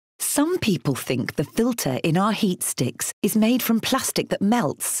Some people think the filter in our heat sticks is made from plastic that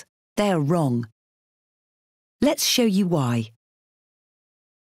melts. They're wrong. Let's show you why.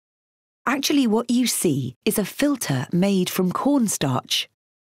 Actually, what you see is a filter made from cornstarch.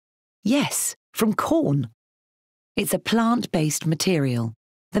 Yes, from corn. It's a plant-based material.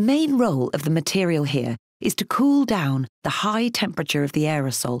 The main role of the material here is to cool down the high temperature of the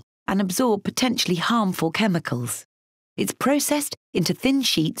aerosol and absorb potentially harmful chemicals. It's processed into thin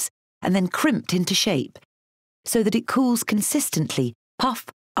sheets and then crimped into shape so that it cools consistently, puff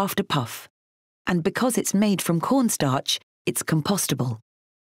after puff. And because it's made from cornstarch, it's compostable.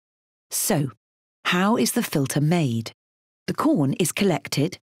 So, how is the filter made? The corn is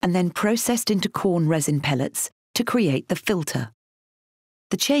collected and then processed into corn resin pellets to create the filter.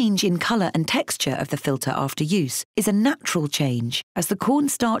 The change in colour and texture of the filter after use is a natural change as the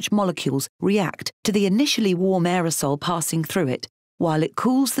cornstarch molecules react to the initially warm aerosol passing through it while it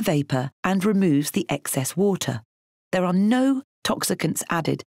cools the vapour and removes the excess water. There are no toxicants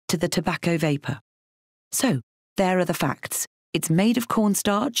added to the tobacco vapour. So, there are the facts. It's made of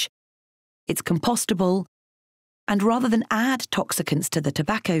cornstarch, it's compostable, and rather than add toxicants to the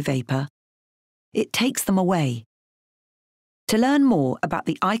tobacco vapour, it takes them away. To learn more about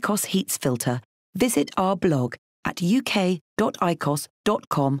the IQOS HEETS filter, visit our blog at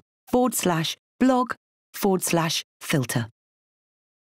uk.icos.com/blog/filter.